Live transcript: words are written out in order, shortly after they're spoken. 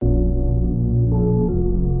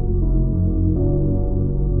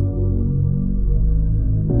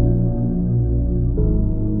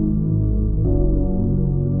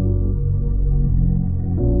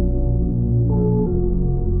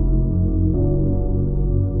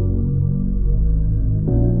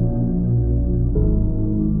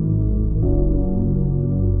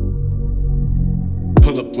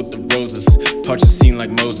roses, parts the scene like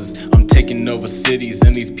Moses. I'm taking over cities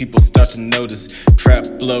and these people start to notice. Trap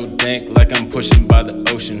blow dank like I'm pushing by the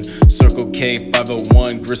ocean. Circle K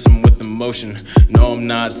 501, grissom with emotion. No, I'm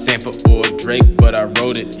not Sanford or Drake, but I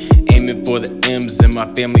wrote it. Aiming for the M's and my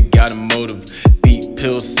family got a motive. Beat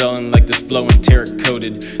pills selling like this flow and tarot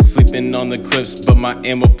coated. Sleeping on the cliffs, but my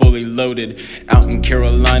ammo fully loaded. Out in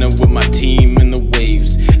Carolina with my team in the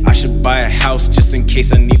waves. I should buy a house just in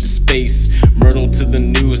case I need the space. Myrtle to the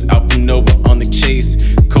news, Alpha Nova on the chase.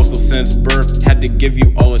 Coastal since birth, had to give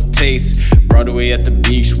you all a taste. Broadway at the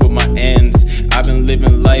beach with my ends. I've been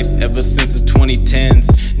living life ever since the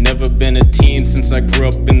 2010s. Never been a teen since I grew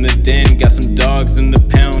up in the den. Got some dogs in the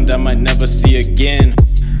pound I might never see again.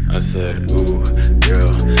 I said, ooh,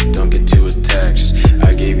 girl, don't get too attached.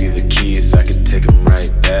 I gave you the keys, I could take them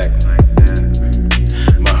right back.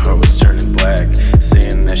 My heart was turning black,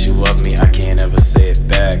 saying that she loved me, I can't ever say it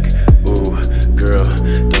back. Ooh, girl,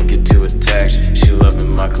 don't get too attached. She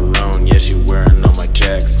loving my cologne, yeah, she wearing all my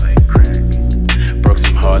jacks. Broke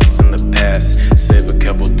some hearts in the past, save a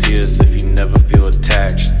couple tears if you never feel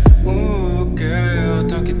attached. Ooh, girl,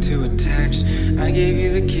 don't get too attached. I gave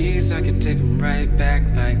you the keys, I could take them right back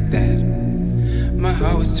like that. My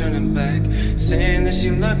heart was turning black, saying that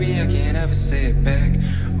she loved me, I can't ever say it back.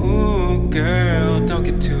 Ooh, girl, don't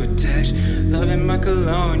get too attached. Loving my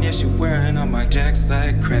cologne, yeah, she wearing all my jacks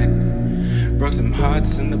like crack. Broke some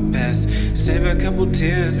hearts in the past, save a couple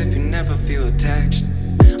tears if you never feel attached.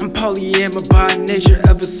 I'm polyamorous by nature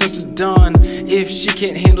ever since the dawn. If she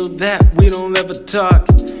can't handle that, we don't ever talk.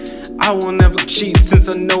 I will never cheat since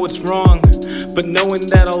I know it's wrong. But knowing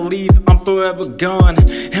that I'll leave, I'm forever gone.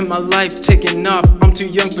 And my life taking off, I'm too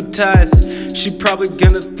young for ties. She probably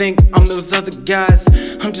gonna think I'm those other guys.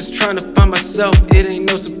 I'm just trying to find myself, it ain't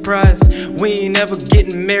no surprise. We ain't ever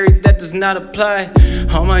getting married, that does not apply.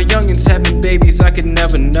 All my youngins having babies, I could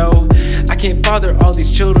never know. I can't father all these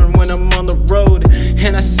children when I'm on the road.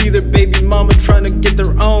 And I see their baby mama trying to get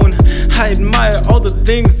their own. I admire all the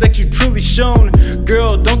things that you've truly shown.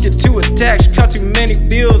 Girl, don't get too attached, caught too many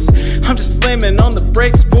feels. I'm just slamming on the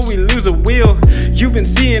brakes before we lose a wheel. You've been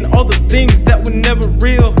seeing all the things that were never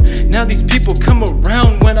real. Now these people come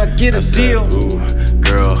around when I get a deal. Ooh,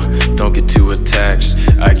 girl, don't get too attached.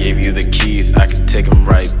 I gave you the keys, I could take them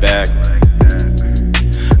right back.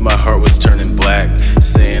 My heart was turning black,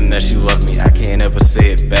 saying that she loved me, I can't ever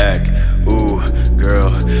say it back. Ooh, girl,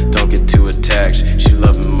 don't get too attached. She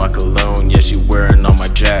loving my cologne, yeah, she wearing all my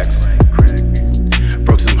jacks.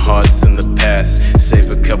 Broke some hearts in the past, save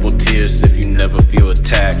a couple tears if you never feel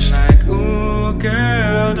attached. Like, ooh,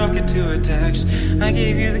 girl, don't get too attached. I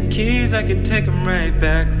gave you the keys, I could take them right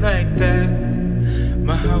back like that.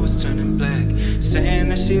 My heart was turning black, saying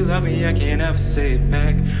that she loved me, I can't ever say it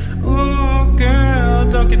back. Ooh, girl,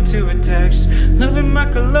 don't get too attached. Loving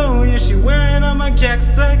my cologne, yeah, she wearing all my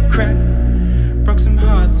jacks like crack. Broke some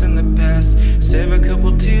hearts in the past, save a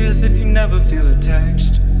couple tears if you never feel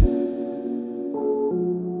attached.